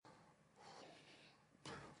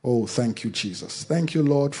Oh, thank you, Jesus. Thank you,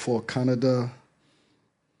 Lord, for Canada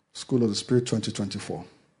School of the Spirit 2024.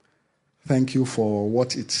 Thank you for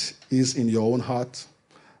what it is in your own heart.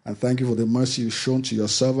 And thank you for the mercy you've shown to your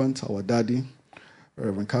servant, our daddy,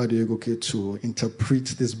 Reverend Adegoke, to interpret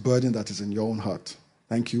this burden that is in your own heart.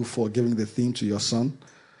 Thank you for giving the theme to your son,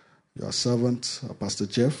 your servant, Pastor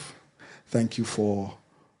Jeff. Thank you for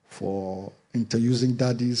using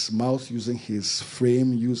daddy's mouth, using his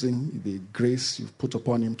frame, using the grace you've put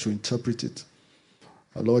upon him to interpret it.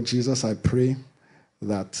 Lord Jesus, I pray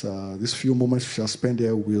that these few moments we shall spend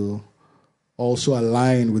here will also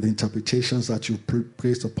align with the interpretations that you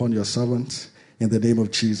placed upon your servant in the name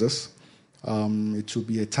of Jesus. It will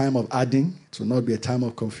be a time of adding. It will not be a time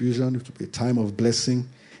of confusion. It will be a time of blessing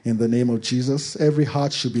in the name of Jesus. Every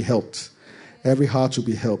heart should be helped. Every heart will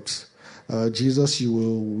be helped. Jesus,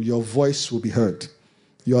 your voice will be heard.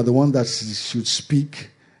 You are the one that should speak.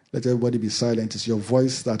 Let everybody be silent. It's your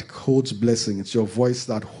voice that holds blessing. It's your voice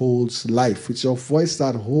that holds life. It's your voice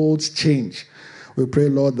that holds change. We pray,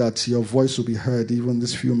 Lord, that your voice will be heard even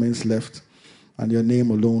these few minutes left, and your name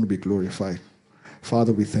alone will be glorified.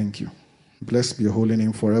 Father, we thank you. Blessed be your holy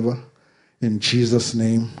name forever. In Jesus'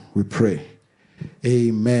 name we pray.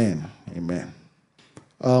 Amen. Amen.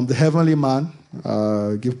 The heavenly man,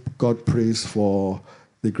 give God praise for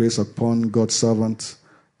the grace upon God's servant,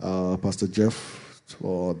 Pastor Jeff,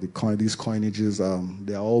 for these coinages.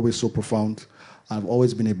 They are always so profound and have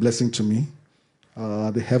always been a blessing to me.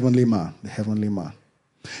 The heavenly man.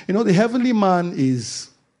 You know, the heavenly man is,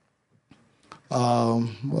 a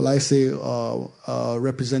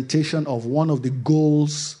representation of one of the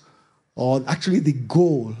goals, or actually the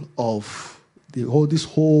goal of this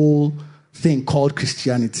whole thing called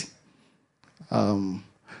Christianity.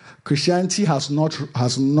 Christianity has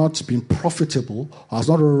not been profitable, has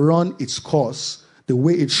not run its course the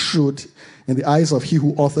way it should in the eyes of he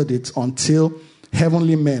who authored it until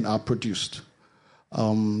heavenly men are produced.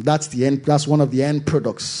 That's the end. That's one of the end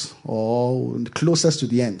products, or closest to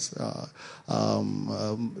the end.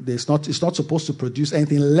 It's not supposed to produce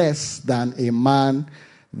anything less than a man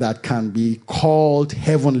that can be called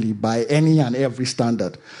heavenly by any and every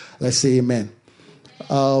standard. Let's say amen.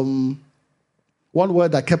 One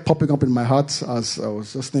word that kept popping up in my heart as I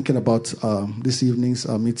was just thinking about this evening's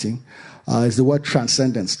meeting is the word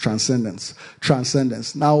transcendence.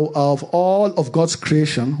 Transcendence. Now, of all of God's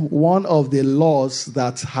creation, one of the laws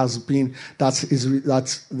that has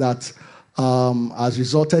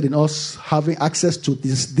resulted in us having access to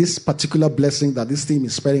this particular blessing that this theme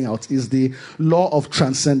is spelling out is the law of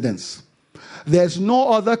transcendence. There's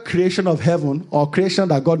no other creation of heaven or creation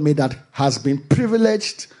that God made that has been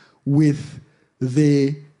privileged with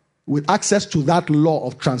access to that law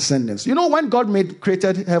of transcendence. You know, when God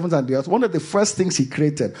created heavens and the earth, one of the first things he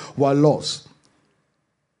created were laws.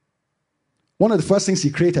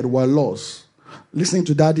 Listening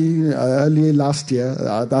to Daddy early last year,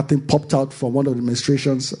 that thing popped out from one of the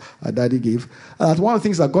demonstrations Daddy gave. One of the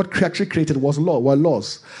things that God actually created were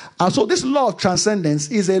laws. And so this law of transcendence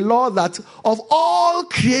is a law that of all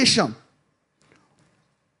creation,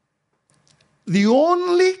 the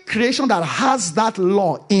only creation that has that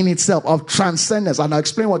law in itself of transcendence, and I'll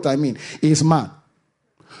explain what I mean, is man.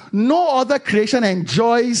 No other creation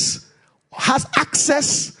has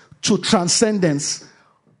access to transcendence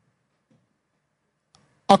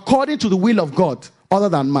according to the will of God other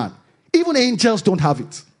than man. Even angels don't have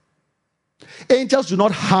it. Angels do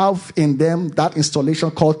not have in them that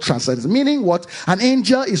installation called transcendence. Meaning what? An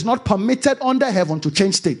angel is not permitted under heaven to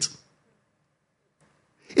change state.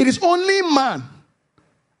 It is only man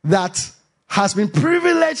that has been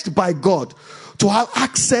privileged by God to have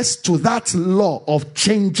access to that law of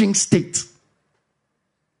changing state.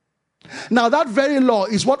 Now, that very law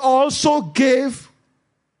is what also gave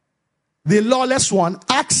the lawless one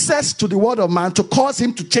access to the word of man to cause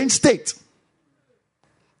him to change state.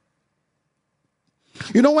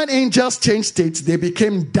 You know, when angels changed states, they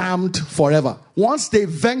became damned forever. Once they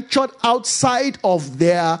ventured outside of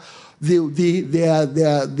the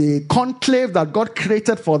conclave that God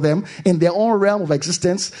created for them in their own realm of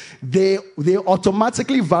existence, they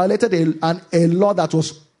automatically violated a law that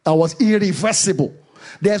was irreversible.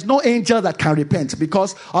 There's no angel that can repent,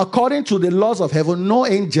 because according to the laws of heaven, no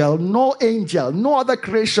angel, no other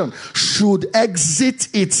creation should exit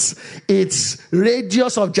its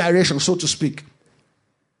radius of gyration, so to speak.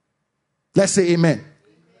 Let's say amen.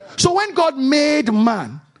 So when God made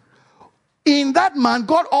man, in that man,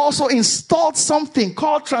 God also installed something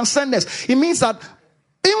called transcendence. It means that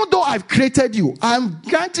even though I've created you, I'm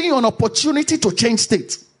granting you an opportunity to change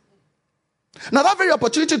state. Now, that very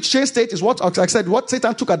opportunity to change state is what, like I said, what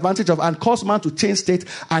Satan took advantage of and caused man to change state,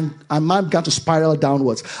 and man began to spiral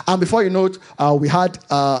downwards. And before you know it, we had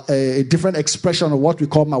a different expression of what we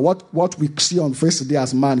call man. What we see on face today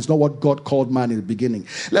as man is not what God called man in the beginning.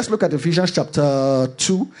 Let's look at Ephesians chapter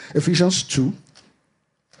 2. Ephesians 2.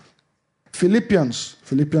 Philippians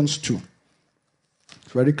 2.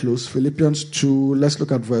 It's very close. Philippians 2. Let's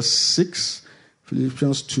look at verse 6.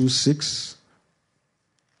 Philippians 2, 6.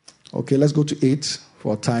 Okay, let's go to 8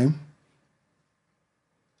 for time.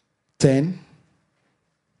 10.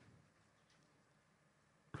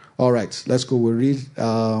 All right, let's go. We'll read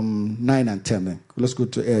 9 and 10 then. Let's go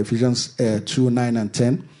to Ephesians 2, 9 and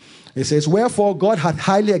 10. It says, wherefore God hath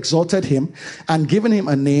highly exalted him and given him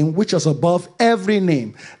a name which is above every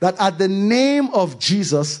name, that at the name of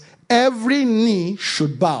Jesus every knee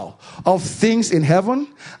should bow, of things in heaven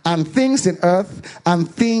and things in earth and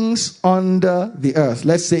things under the earth.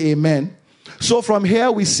 Let's say amen. So from here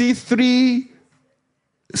we see three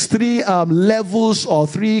levels or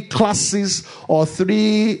three classes or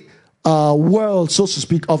three worlds, so to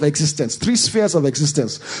speak, of existence. Three spheres of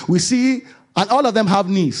existence. We see, and all of them have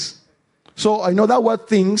knees. So I know that word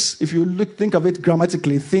things, if you think of it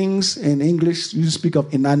grammatically, things in English, you speak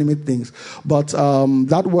of inanimate things. But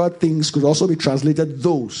that word things could also be translated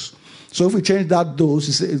those. So if we change that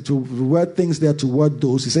those, to the word things there to word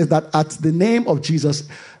those, he says that at the name of Jesus,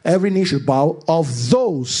 every knee should bow of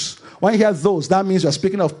those. When you hear those, that means you're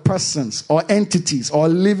speaking of persons or entities or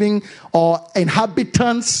living or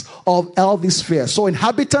inhabitants of all these spheres. So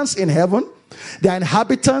inhabitants in heaven, there are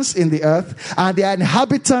inhabitants in the earth, and there are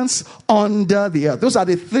inhabitants under the earth. Those are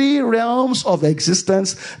the three realms of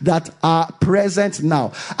existence that are present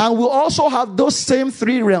now. And we'll also have those same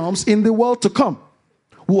three realms in the world to come.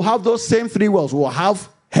 We'll have those same three worlds. We'll have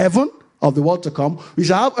heaven of the world to come. We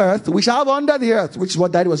shall have earth. We shall have under the earth, which is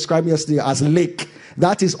what Daddy was describing yesterday as lake.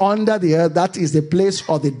 That is under the earth. That is the place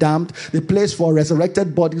for the damned, the place for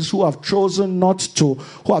resurrected bodies who have chosen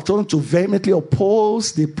to vehemently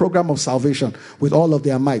oppose the program of salvation with all of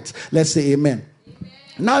their might. Let's say amen.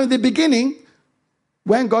 Now, in the beginning,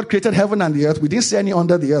 when God created heaven and the earth, we didn't see any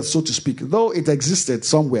under the earth, so to speak, though it existed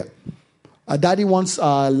somewhere. Daddy once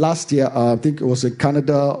last year, I think it was in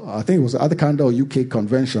Canada, I think it was either Canada or UK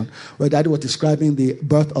convention, where Daddy was describing the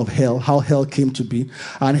birth of hell, how hell came to be.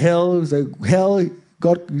 And hell,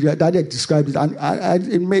 Daddy described it, and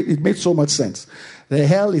it made so much sense. The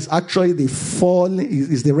hell is actually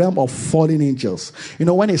the realm of fallen angels. You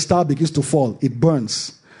know, when a star begins to fall, it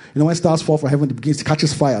burns. You know, when stars fall from heaven, it begins to catch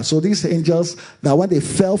fire. So these angels, that when they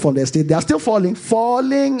fell from their state, they are still falling,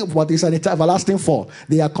 what is an everlasting fall.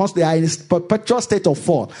 They are in a perpetual state of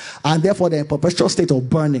fall, and therefore they're in a perpetual state of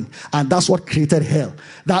burning. And that's what created hell.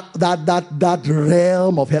 That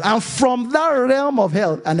realm of hell. And from that realm of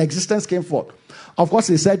hell, an existence came forth. Of course,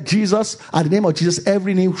 they said Jesus, at the name of Jesus,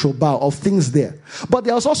 every knee shall bow, of things there. But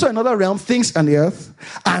there's also another realm, things on the earth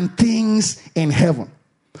and things in heaven.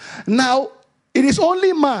 Now, it is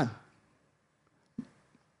only man,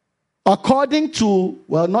 according to,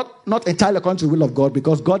 well, not entirely according to the will of God,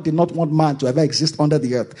 because God did not want man to ever exist under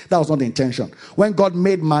the earth. That was not the intention. When God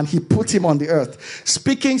made man, he put him on the earth,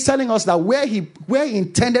 telling us that where he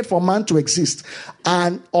intended for man to exist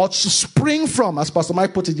or to spring from, as Pastor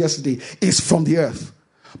Mike put it yesterday, is from the earth.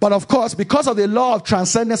 But of course, because of the law of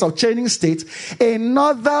transcendence of changing state,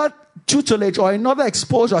 another tutelage or another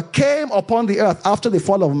exposure came upon the earth after the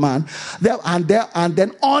fall of man, and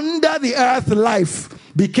then under the earth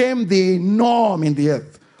life became the norm in the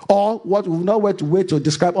earth. Or what we know way to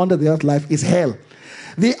describe under the earth life is hell.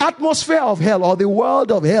 The atmosphere of hell, or the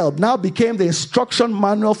world of hell, now became the instruction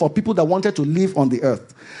manual for people that wanted to live on the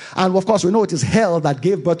earth. And of course, we know it is hell that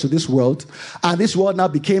gave birth to this world. And this world now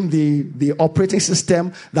became the operating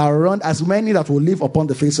system that run as many that will live upon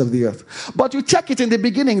the face of the earth. But you check it in the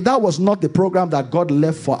beginning, that was not the program that God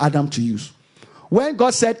left for Adam to use. When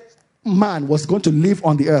God said man was going to live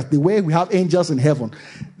on the earth, the way we have angels in heaven,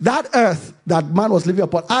 that earth that man was living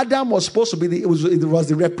upon, Adam was supposed to be it was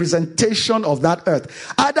the representation of that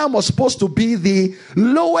earth. Adam was supposed to be the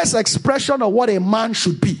lowest expression of what a man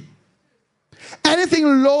should be.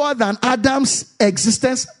 Anything lower than Adam's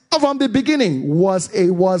existence from the beginning was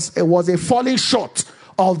a falling short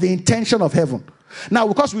of the intention of heaven. Now,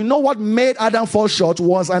 because we know what made Adam fall short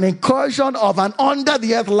was an incursion of an under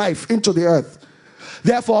the earth life into the earth.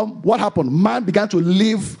 Therefore, what happened? Man began to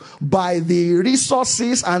live by the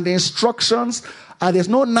resources and the instructions, and there's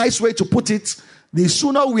no nice way to put it, The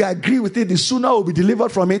sooner we agree with it, the sooner we'll be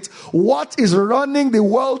delivered from it. What is running the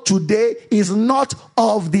world today is not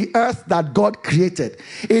of the earth that God created.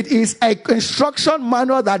 It is a instruction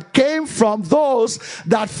manual that came from those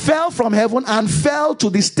that fell from heaven and fell to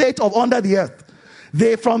the state of under the earth.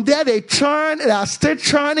 From there they are still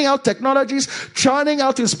churning out technologies, churning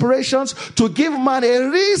out inspirations to give man a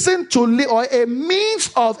reason to live, or a means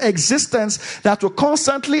of existence that will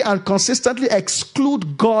constantly and consistently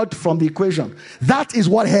exclude God from the equation. That is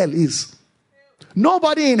what hell is.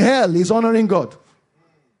 Nobody in hell is honoring God.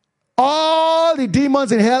 All the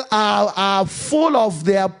demons in hell are full of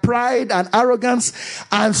their pride and arrogance,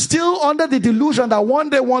 and still under the delusion that one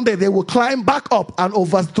day they will climb back up and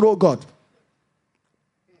overthrow God.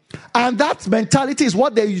 And that mentality is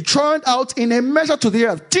what they churned out in a measure to the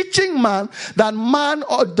earth, teaching man that man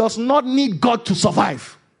does not need God to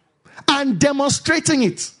survive, and demonstrating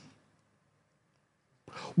it.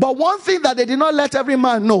 But one thing that they did not let every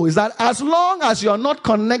man know is that as long as you are not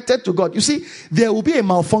connected to God, you see, there will be a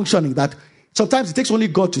malfunctioning that sometimes it takes only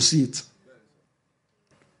God to see it.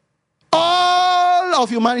 All of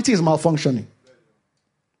humanity is malfunctioning.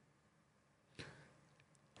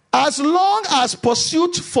 As long as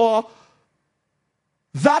pursuit for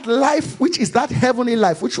that life, which is that heavenly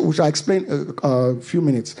life, which I'll explain a few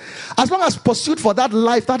minutes. As long as pursuit for that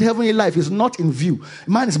life, that heavenly life is not in view,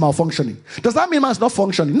 man is malfunctioning. Does that mean man is not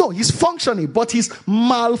functioning? No, he's functioning, but he's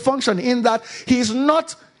malfunctioning in that he's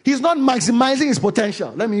not maximizing his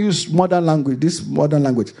potential. Let me use modern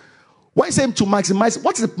language, When you say to maximize,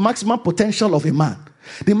 what is the maximum potential of a man?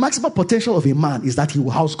 The maximum potential of a man is that he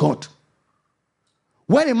will house God.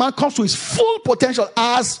 When a man comes to his full potential,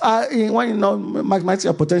 when you know, maximizing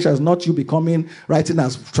your potential is not you writing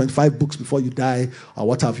as 25 books before you die or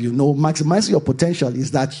what have you. No, maximizing your potential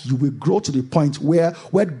is that you will grow to the point where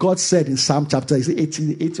God said in Psalm chapter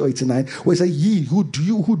 80 or 89, where he said, ye who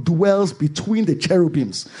dwells between the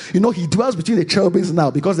cherubims. You know, he dwells between the cherubims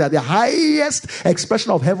now because they are the highest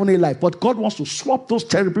expression of heavenly life. But God wants to swap those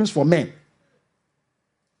cherubims for men.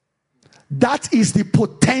 That is the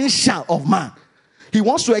potential of man. He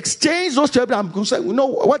wants to exchange those cherubim. You know,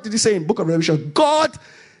 what did he say in the book of Revelation?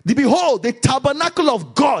 Behold, the tabernacle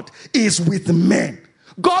of God is with men.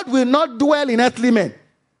 God will not dwell in earthly men.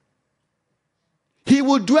 He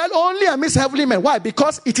will dwell only amidst heavenly men. Why?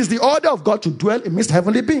 Because it is the order of God to dwell amidst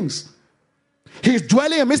heavenly beings. He is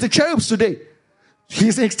dwelling amidst the cherubs today.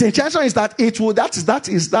 His intention is that that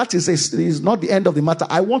is not the end of the matter.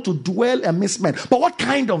 I want to dwell amidst men. But what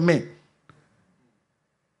kind of men?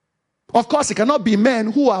 Of course, it cannot be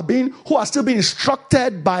men who are still being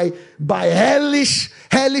instructed by hellish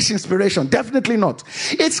inspiration. Definitely not.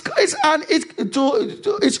 It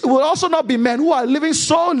will also not be men who are living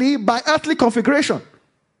solely by earthly configuration.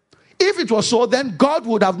 If it was so, then God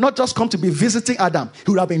would have not just come to be visiting Adam.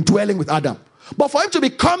 He would have been dwelling with Adam. But for him to be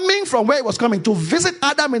coming from where he was coming to visit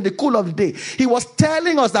Adam in the cool of the day, he was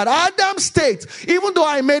telling us that Adam's state, even though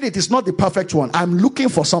I made it, is not the perfect one. I'm looking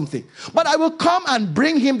for something. But I will come and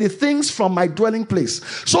bring him the things from my dwelling place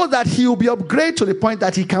so that he will be upgraded to the point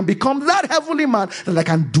that he can become that heavenly man that I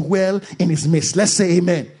can dwell in his midst. Let's say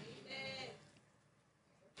amen.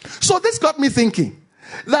 So this got me thinking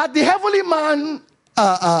that the heavenly man,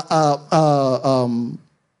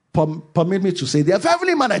 permit me to say, the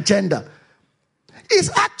heavenly man agenda is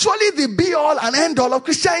actually the be-all and end-all of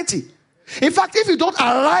Christianity. In fact, if you don't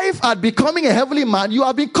arrive at becoming a heavenly man, you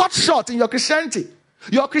have been cut short in your Christianity.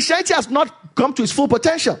 Your Christianity has not come to its full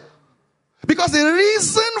potential. Because the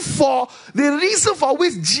reason for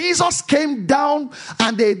which Jesus came down,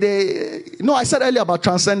 and I said earlier about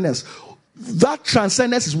transcendence. That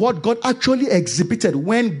transcendence is what God actually exhibited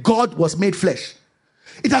when God was made flesh.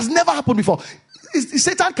 It has never happened before.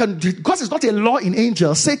 Satan because it's not a law in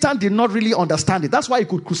angels, Satan did not really understand it. That's why he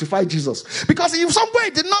could crucify Jesus. Because in some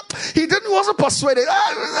way he wasn't persuaded.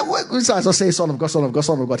 I say son of God, son of God,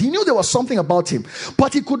 son of God. He knew there was something about him,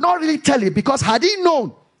 but he could not really tell it, because had he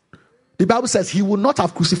known, the Bible says he would not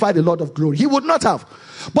have crucified the Lord of glory. He would not have.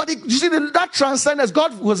 But you see, that transcendence,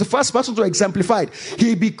 God was the first person to exemplify it.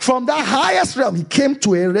 From that highest realm, he came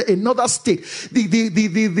to another state.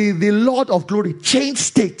 The Lord of glory changed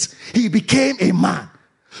state. He became a man,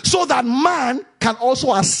 so that man can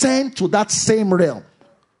also ascend to that same realm.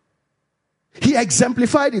 He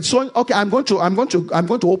exemplified it, showing, okay, I'm going to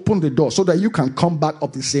open the door so that you can come back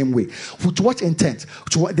up the same way. To what intent?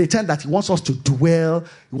 To the intent that he wants us to dwell.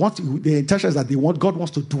 The intention is that God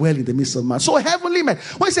wants to dwell in the midst of man. So heavenly man.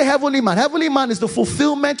 When you say heavenly man is the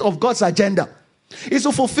fulfillment of God's agenda. It's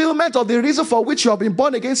the fulfillment of the reason for which you have been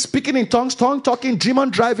born again, speaking in tongues, tongue talking, demon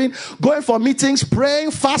driving, going for meetings,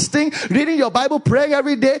 praying, fasting, reading your Bible, praying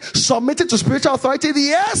every day, submitting to spiritual authority.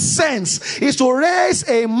 The essence is to raise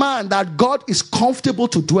a man that God is comfortable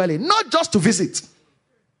to dwell in, not just to visit.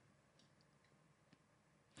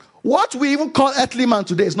 What we even call earthly man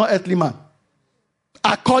today is not earthly man,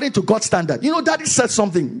 according to God's standard. You know, Daddy said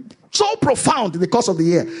something so profound in the course of the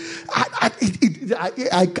year.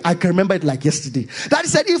 I can remember it like yesterday. Daddy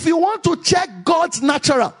said, if you want to check God's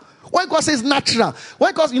natural, when God says natural,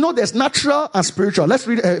 when God, you know, there's natural and spiritual. Let's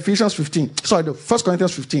read Ephesians 15. Sorry, 1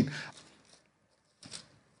 Corinthians 15.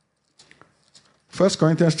 1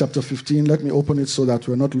 Corinthians chapter 15. Let me open it so that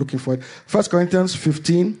we're not looking for it. 1 Corinthians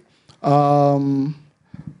 15. I'm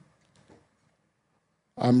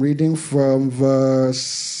reading from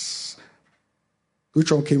verse... Which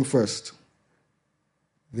one came first?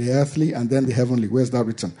 The earthly and then the heavenly. Where's that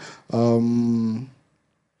written?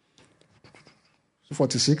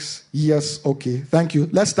 46. Yes, okay. Thank you.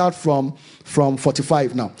 Let's start from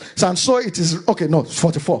 45 now. So it is... Okay, no,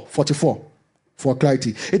 44. 44. For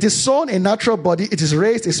clarity. It is sown a natural body. It is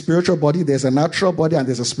raised a spiritual body. There's a natural body and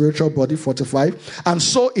there's a spiritual body. 45. And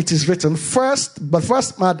so it is written, first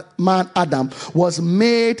man Adam was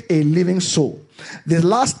made a living soul. The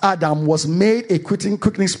last Adam was made a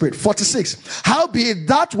quickening spirit. 46. Howbeit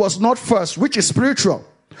that was not first, which is spiritual,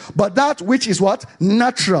 but that which is what?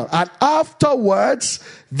 Natural. And afterwards,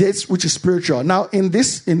 this which is spiritual. Now, in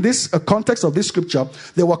this context of this scripture,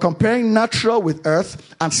 they were comparing natural with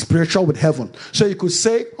earth and spiritual with heaven. So you could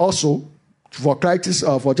say also, for clarity,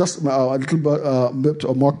 for just a little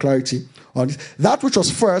bit more clarity on this, that which was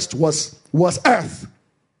first was earth.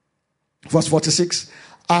 Verse 46.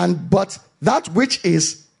 But that which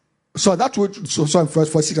is... So that which... So verse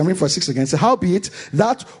 46, I mean verse 6 again. So howbeit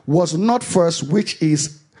that was not first, which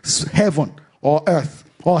is heaven or earth,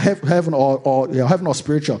 or heaven or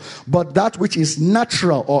spiritual, but that which is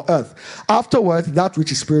natural or earth. Afterward, that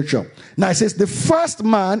which is spiritual. Now it says the first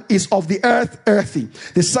man is of the earth, earthy.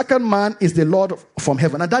 The second man is the Lord from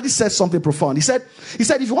heaven. And Daddy said something profound. He said,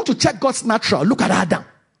 if you want to check God's natural, look at Adam.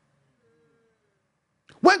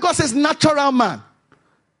 When God says natural man,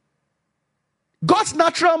 God's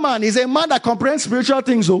natural man is a man that comprehends spiritual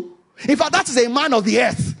things. In fact, that is a man of the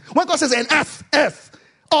earth. When God says an earth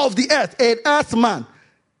of the earth, an earth man.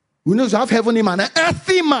 We know you have heavenly man. An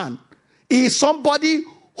earthy man is somebody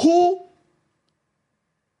who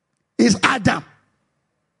is Adam.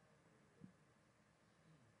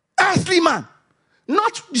 Earthly man.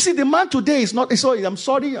 Not, you see, the man today is not, sorry, I'm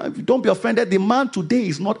sorry, don't be offended. The man today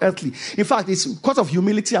is not earthly. In fact, it's because of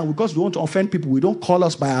humility and because we want to offend people, we don't call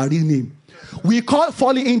us by our real name. We call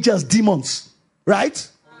fallen angels demons, right?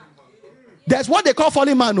 That's what they call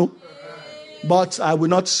fallen man, no? But I will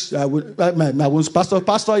not,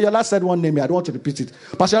 Pastor Yola said one name, I don't want to repeat it.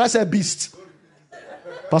 Pastor Yola said beast.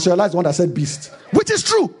 Pastor Yola is the one that said beast, which is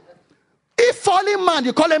true. If fallen man,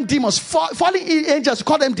 you call them demons. Fallen angels, you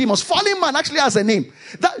call them demons. Fallen man actually has a name.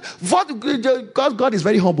 God is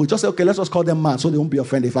very humble. Just say, okay, let's just call them man so they won't be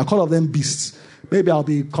offended. If I call them beasts, maybe I'll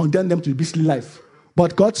be condemn them to beastly life.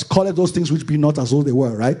 But God called those things which be not as though they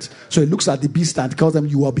were, right? So he looks at the beast and tells them,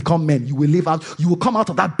 you will become men. You will live out. You will come out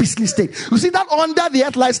of that beastly state. You see that under the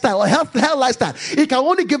earth lifestyle or hell lifestyle, it can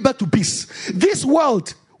only give birth to beasts. This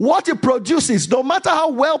world, what it produces, no matter how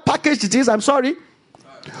well packaged it is, I'm sorry,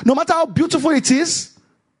 no matter how beautiful it is,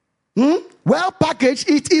 well packaged,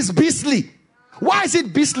 it is beastly. Why is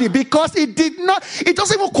it beastly? Because it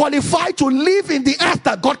doesn't even qualify to live in the earth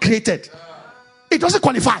that God created. It doesn't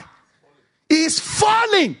qualify. Is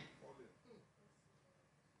falling.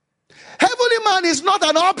 Heavenly man is not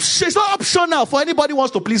an option. It's not optional for anybody who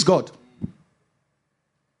wants to please God.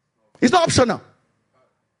 It's not optional.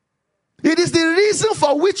 It is the reason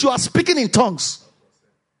for which you are speaking in tongues.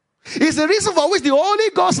 It's the reason for which the Holy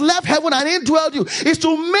Ghost left heaven and indwelled you. Is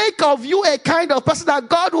to make of you a kind of person that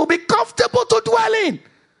God will be comfortable to dwell in.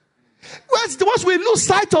 Once we lose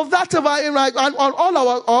sight of that,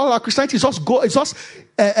 all our Christianity is just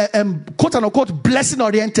quote unquote blessing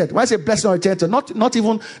oriented. When I say blessing oriented, not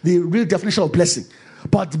even the real definition of blessing,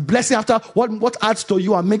 but blessing after what adds to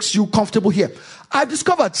you and makes you comfortable here. I've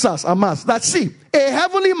discovered, sirs and mans, that see, a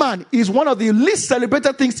heavenly man is one of the least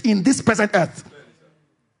celebrated things in this present earth.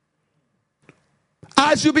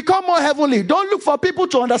 As you become more heavenly, don't look for people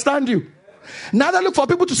to understand you. Neither look for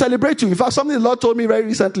people to celebrate you. In fact, something the Lord told me very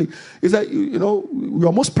recently is that,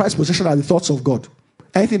 your most prized possession are the thoughts of God.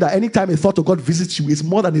 Anytime a thought of God visits you, it's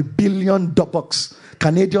more than $1 billion bucks,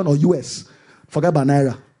 Canadian or US. Forget about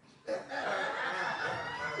Naira.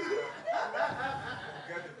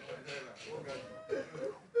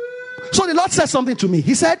 So the Lord said something to me.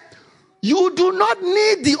 He said, you do not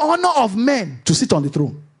need the honor of men to sit on the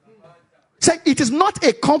throne. He said, it is not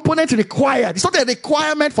a component required. It's not a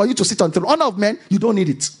requirement for you to sit on the throne. Honor of men, you don't need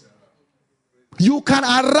it. You can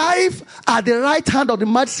arrive at the right hand of the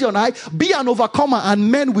Majesty on high, be an overcomer,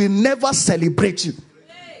 and men will never celebrate you.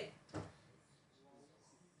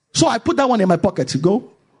 So I put that one in my pocket to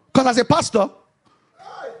go. Because as a pastor,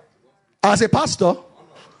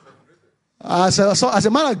 as a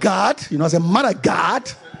man of God, as a man of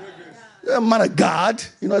God,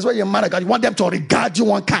 as well, you're a man of God, you want them to regard you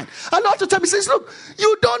one kind. And Lord to tell me, says, look,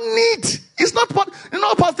 you don't need, it's not part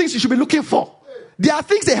of things you should be looking for. There are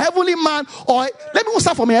things a heavenly man, or let me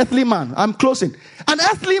start from an earthly man. I'm closing. An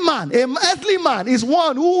earthly man is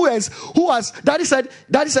one who has, Daddy said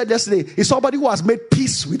yesterday, is somebody who has made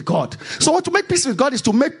peace with God. So to make peace with God is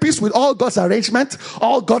to make peace with all God's arrangement,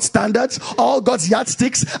 all God's standards, all God's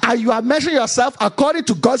yardsticks, and you are measuring yourself according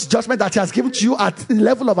to God's judgment that He has given to you at the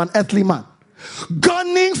level of an earthly man.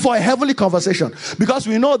 Gunning for a heavenly conversation, because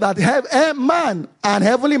we know that man and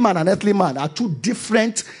heavenly man and earthly man are two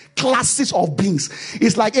different classes of beings.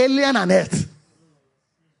 It's like alien and earth.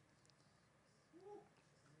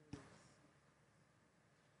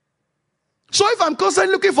 So if I'm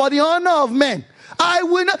constantly looking for the honor of men, I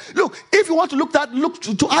will not look. If you want to look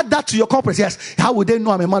to add that to your corporate, yes. How would they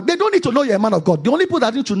know I'm a man? They don't need to know you're a man of God. The only people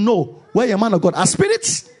that need to know where you're a man of God are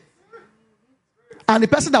spirits. And the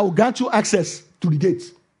person that will grant you access to the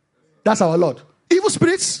gates. That's our Lord. Evil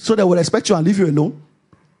spirits, so they will respect you and leave you alone.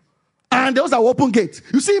 And those that will open gates.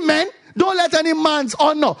 You see, men, don't let any man's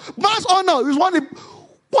honor. Man's honor is one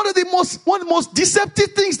of the most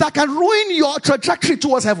deceptive things that can ruin your trajectory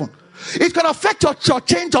towards heaven. It can affect your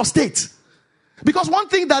change of state. Because one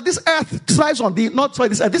thing that this earth thrives on, this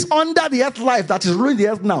under the earth life that is ruining the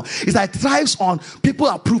earth now, is that it thrives on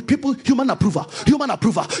human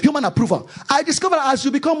approval. I discovered as you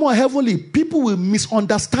become more heavenly, people will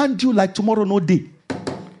misunderstand you like tomorrow no day.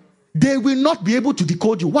 They will not be able to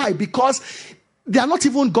decode you. Why? Because they are not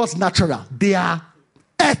even God's natural. They are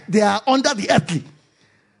under the earthly.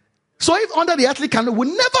 So if under the earthly can, will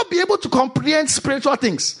never be able to comprehend spiritual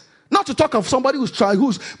things. Not to talk of somebody who's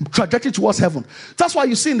trajectory towards heaven. That's why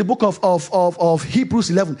you see in the book of Hebrews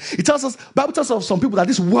 11, Bible tells us of some people that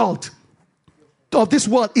this world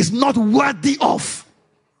is not worthy of.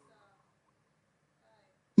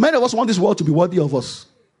 Many of us want this world to be worthy of us.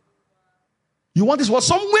 You want this world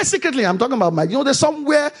somewhere secretly. I'm talking about there's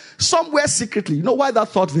somewhere secretly. You know why that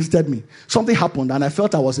thought visited me? Something happened and I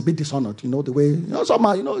felt I was a bit dishonored. The way,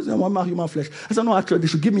 somehow, it's human flesh. I said, no, actually, they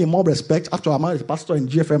should give me more respect. After I'm a pastor in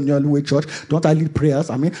GFM New Way Church, don't I lead prayers?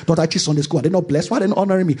 Don't I teach Sunday school? Are they not blessed? Why are they not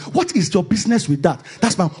honoring me? What is your business with that?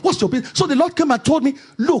 What's your business? So the Lord came and told me,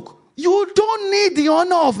 look, you don't need the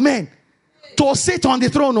honor of men to sit on the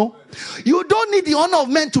throne. No? You don't need the honor of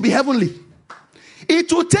men to be heavenly. It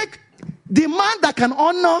will take the man that can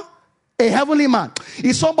honor a heavenly man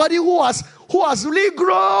is somebody who has really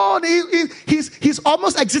grown. He's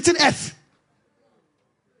almost exiting earth.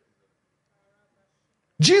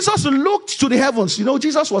 Jesus looked to the heavens.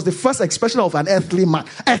 Jesus was the first expression of an earthly man.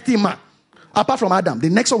 Apart from Adam, the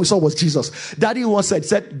next one we saw was Jesus. Daddy once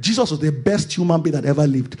said Jesus was the best human being that ever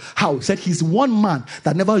lived. How? He said he's one man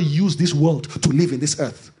that never used this world to live in this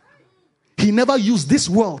earth. He never used this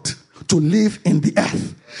world to live in the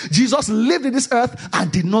earth. Jesus lived in this earth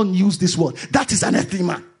and did not use this world. That is an earthly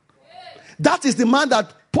man. That is the man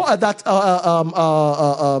that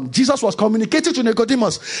Jesus was communicating to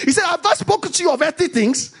Nicodemus. He said, "I've not spoken to you of earthly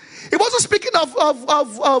things." He wasn't speaking of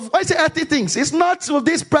when I say earthly things, it's not of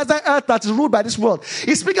this present earth that is ruled by this world.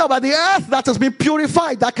 He's speaking about the earth that has been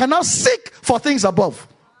purified, that cannot seek for things above.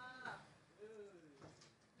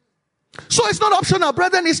 So it's not optional,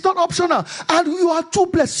 brethren. It's not optional. And you are too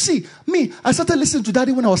blessed. See, me, I started listening to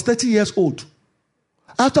Daddy when I was 30 years old.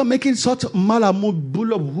 After making such malamu,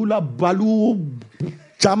 bula, hula, balu,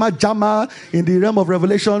 jama in the realm of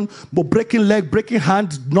revelation, but breaking leg, breaking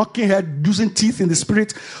hand, knocking head, using teeth in the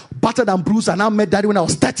spirit, battered and bruised. And I met Daddy when I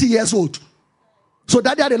was 30 years old. So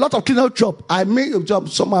Daddy had a lot of cleanup job. I made a job.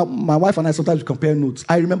 So my wife and I sometimes compare notes.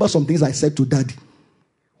 I remember some things I said to Daddy.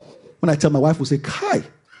 When I tell my wife, will say, "Kai."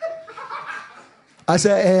 I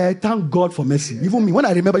say, thank God for mercy. Even me, when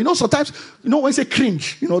I remember, sometimes, when you say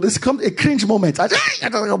cringe, there's comes a cringe moment. I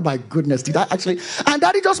don't know, oh my goodness, did I actually? And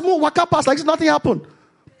Daddy just moved, walk past like nothing happened.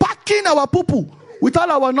 Packing our poo-poo with all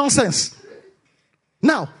our nonsense.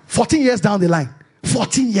 Now, 14 years down the line.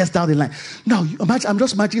 Now, I'm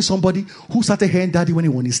just imagining somebody who started hearing Daddy when he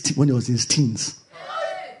was in his teens.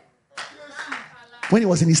 When he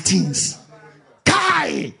was in his teens.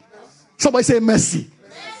 Kai! Somebody say mercy.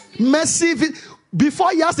 Mercy.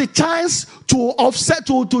 before he has the chance to offset,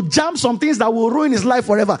 to jam some things that will ruin his life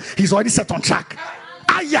forever, he's already set on track.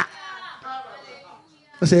 Aya.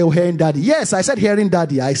 I say, oh, hearing daddy. Yes, I said hearing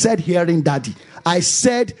daddy. I said hearing daddy. I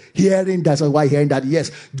said hearing daddy. So why hearing daddy?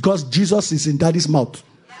 Yes, because Jesus is in daddy's mouth.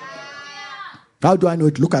 How do I know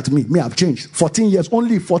it? Look at me. Me, I've changed. 14 years.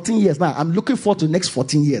 Only 14 years now. I'm looking forward to the next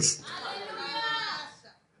 14 years.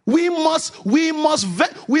 We must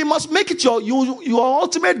make it your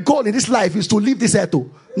ultimate goal in this life is to leave this earth,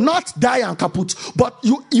 not die and kaput, but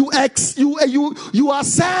you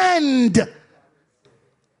ascend.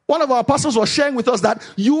 One of our pastors was sharing with us that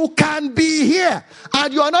you can be here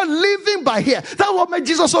and you are not living by here. That's what made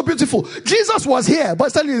Jesus so beautiful. Jesus was here,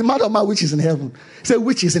 but telling the man of man which is in heaven. He said,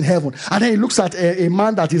 which is in heaven. And then he looks at a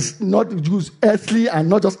man that is not just earthly and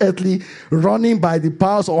not just earthly, running by the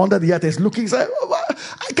powers or under the earth. He's looking, he said,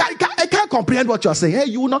 I can't comprehend what you're saying. Hey,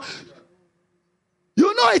 you know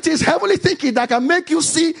it is heavenly thinking that can make you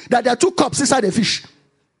see that there are 2 cups inside a fish.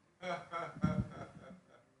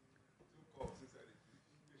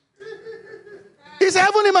 He's a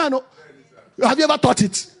heavenly man. Have you ever thought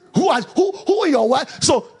it? Who your wife?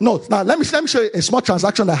 So no. Now let me show you a small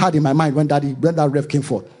transaction I had in my mind when that rev came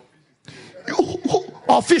forth.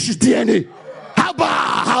 Fish is DNA.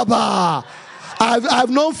 Haba.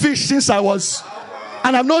 I've known fish since I was,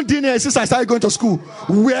 and I've known DNA since I started going to school.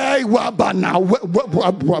 Where you are now?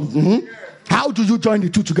 How do you join the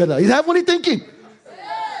two together? It's heavenly thinking.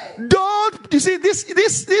 Don't you see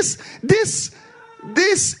this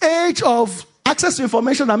age of access to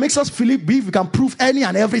information that makes us believe we can prove any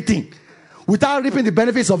and everything without reaping the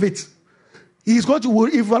benefits of it. He's going to,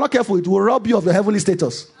 if we're not careful, it will rob you of your heavenly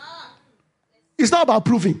status. It's not about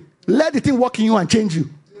proving. Let the thing work in you and change you.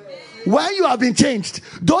 When you have been changed,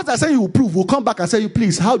 those that say you will prove will come back and say,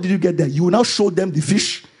 please, how did you get there? You will now show them the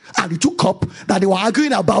fish and the 2 cup that they were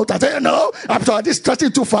arguing about. I say, no, after this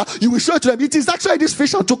stretching too far, you will show it to them. It is actually this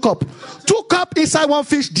fish and 2 cup. 2 cup inside 1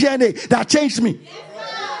 fish DNA that changed me.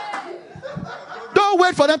 Don't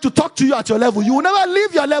wait for them to talk to you at your level. You will never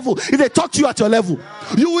leave your level if they talk to you at your level.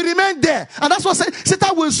 You will remain there. And that's what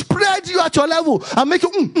Satan will spread you at your level and make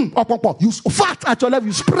you up. You fat at your level.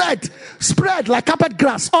 You spread like carpet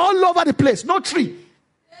grass all over the place. No tree.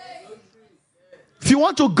 If you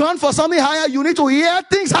want to gun for something higher, you need to hear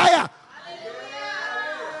things higher.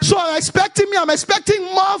 So I'm expecting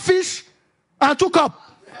more fish and 2 cup.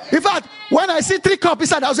 In fact, when I see 3 cup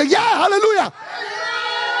inside, I'll say, yeah, hallelujah.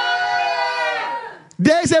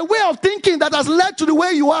 There is a way of thinking that has led to the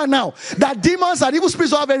way you are now, that demons and evil spirits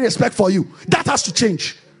don't have any respect for you. That has to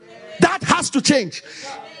change. That has to change.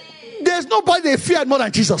 There's nobody they fear more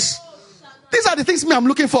than Jesus. These are the things I'm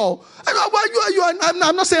looking for.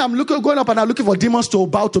 I'm not saying I'm going up and I'm looking for demons to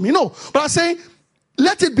bow to me. No. But I'm saying,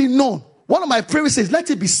 let it be known. One of my prayers says, let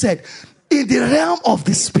it be said, in the realm of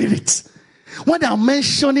the spirit, when they are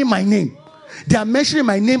mentioning my name, they are mentioning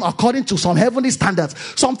my name according to some heavenly standards.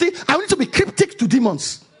 Something, I need to be cryptic to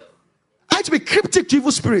demons. I need to be cryptic to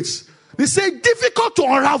evil spirits. They say difficult to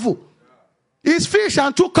unravel. It's fish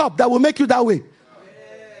and 2 cup that will make you that way.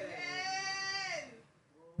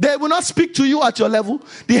 They will not speak to you at your level.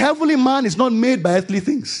 The heavenly man is not made by earthly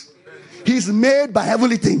things. He's made by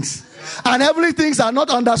heavenly things. And heavenly things are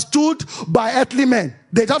not understood by earthly men.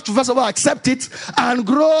 They have to first of all accept it and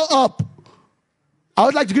grow up. I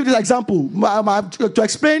would like to give this example to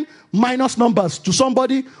explain minus numbers to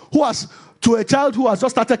somebody to a child who has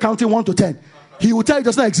just started counting 1 to 10. He will tell you it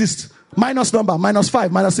does not exist. Minus number, -5,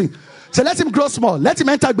 -6. So let him grow small. Let him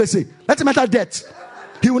enter basic. Let him enter debt.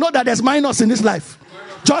 He will know that there's minus in this life.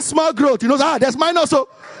 Just small growth. He knows, there's minus. So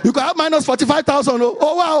you can have minus 45,000.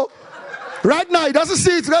 Oh, wow. Right now, he doesn't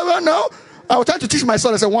see it. No. I was trying to teach my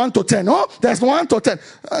son. I said 1 to 10. Oh, there's 1 to 10.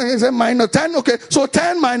 He said -10. Okay, so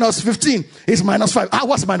 10 minus 15 is -5.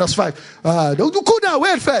 What's -5? You could not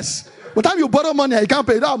wait first. By the time you borrow money, you can't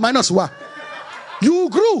pay it out. -1. You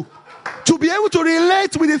grew to be able to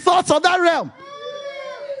relate with the thoughts of that realm.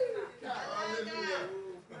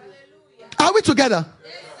 Are we together?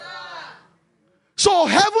 So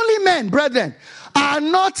heavenly men, brethren, are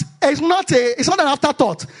not. It's not an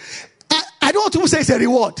afterthought. I don't want to say it's a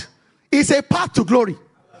reward. It's a path to glory.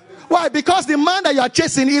 Why? Because the man that you are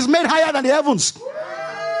chasing is made higher than the heavens.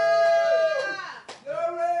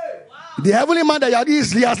 The heavenly man that he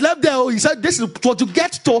has left there, he said, this is for to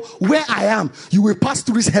get to where I am. You will pass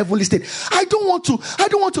through this heavenly state. I don't want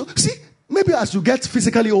to. See, maybe as you get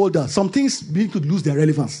physically older, some things could lose their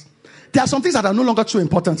relevance. There are some things that are no longer so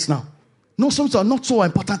important now. No, some things are not so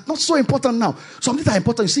important. Not so important now. Some things are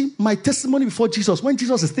important. You see, my testimony before Jesus, when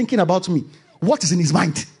Jesus is thinking about me, what is in his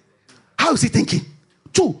mind? How is he thinking?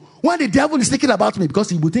 2, When the devil is thinking about me, because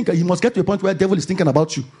he will think, he must get to a point where the devil is thinking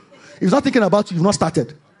about you. If he's not thinking about you, you've not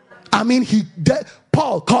started. I mean,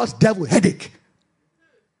 Paul calls devil headache.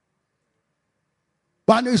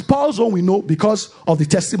 But it's Paul's own, we know, because of the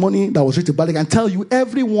testimony that was written. But I can tell you,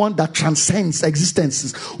 everyone that transcends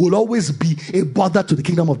existences will always be a bother to the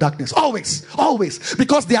kingdom of darkness. Always, always.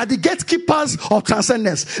 Because they are the gatekeepers of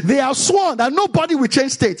transcendence. They are sworn that nobody will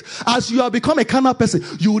change state. As you have become a carnal person,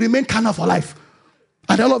 you will remain carnal for life.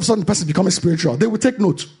 And all of a sudden, the person becomes spiritual. They will take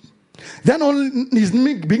note. Then only he's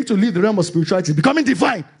beginning to leave the realm of spirituality, becoming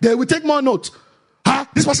divine. They will take more note.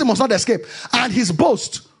 This person must not escape. And his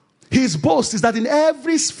boast is that in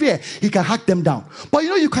every sphere, he can hack them down. But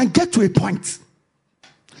you can get to a point.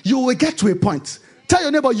 You will get to a point. Tell your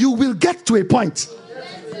neighbor, you will get to a point.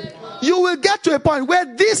 You will get to a point where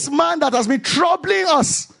this man that has been troubling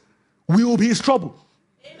us will be his trouble.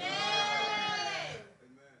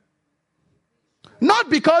 Not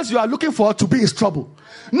because you are looking for to be his trouble.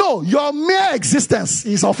 No, your mere existence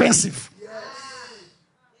is offensive.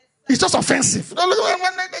 It's just offensive.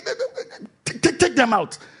 Take them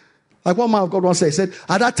out. Like one man of God once said, he said,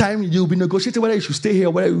 at that time, you'll be negotiating whether you should stay here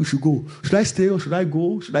or whether you should go. Should I stay or should I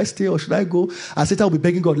go? Should I stay or should I go? And Satan will be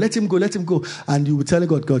begging God, let him go, let him go. And you will tell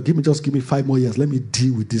God, give me 5 more years. Let me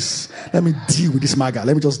deal with this. Let me deal with this maga.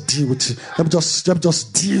 Let me just deal with him. Let me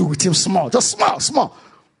just deal with him small. Just small.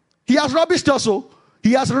 He has rubbished also.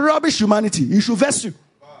 He has rubbished humanity. He should vex you.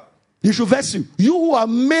 He should vex you. You who are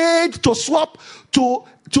made to swap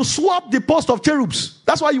the post of cherubs.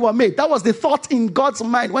 That's why you were made. That was the thought in God's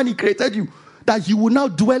mind when he created you. That you will now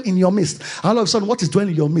dwell in your midst. All of a sudden, what is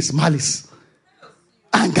dwelling in your midst? Malice.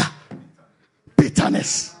 Anger.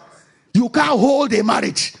 Bitterness. You can't hold a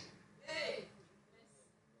marriage.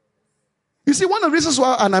 You see, one of the reasons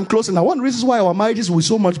why, and I'm closing now, one of the reasons why our marriages will be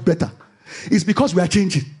so much better is because we are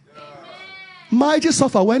changing. Marriages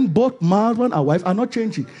suffer when both husband and wife are not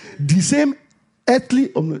changing. The same earthly,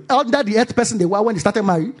 under the earth person they were when they started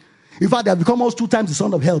marrying. In fact, they have become almost 2 times the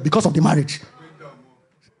son of hell because of the marriage.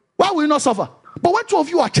 Why will you not suffer? But when 2 of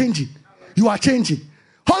you are changing,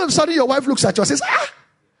 all of a sudden your wife looks at you and says,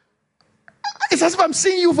 it's as if I'm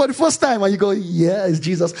seeing you for the first time. And you go, yeah, it's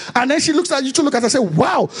Jesus. And then she looks at you, to look at her and say,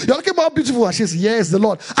 wow, you're looking more beautiful. And she says, yeah, it's the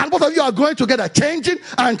Lord. And both of you are going together, changing.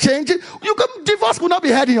 Divorce will not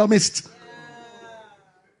be heard in your midst.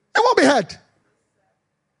 It won't be heard.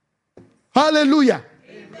 Hallelujah.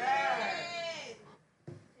 Amen.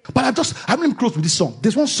 But I'm going to close with this song.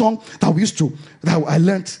 There's one song that I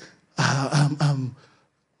learned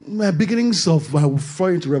beginnings of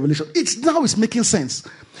falling into Revelation. It's making sense.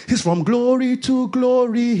 He's from glory to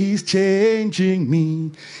glory. He's changing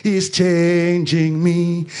me. He's changing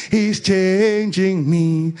me. He's changing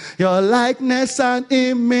me. Your likeness and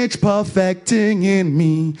image perfecting in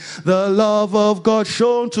me. The love of God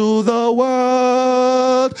shown to the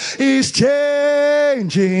world is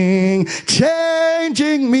changing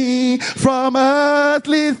me from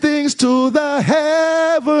earthly things to the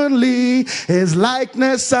heavenly. His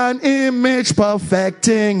likeness and image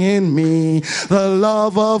perfecting in me. The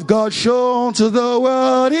love of God shown to the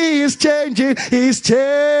world. He is changing. He's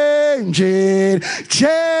changing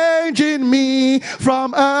me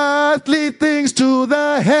from earthly things to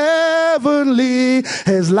the heavenly.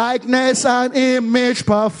 His likeness and image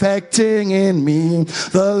perfecting in me.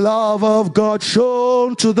 The love of God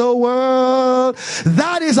shown to the world.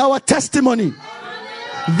 That is our testimony.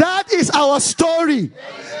 That is our story.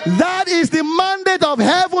 That is the mandate of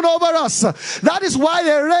heaven over us. That is why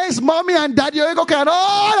they raised mommy and daddy Adegoke and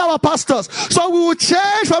all our pastors. So we will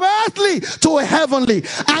change from earthly to heavenly.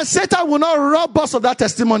 And Satan will not rob us of that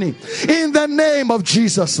testimony. In the name of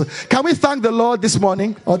Jesus. Can we thank the Lord this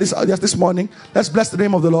morning? Or this morning? Let's bless the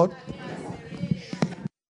name of the Lord.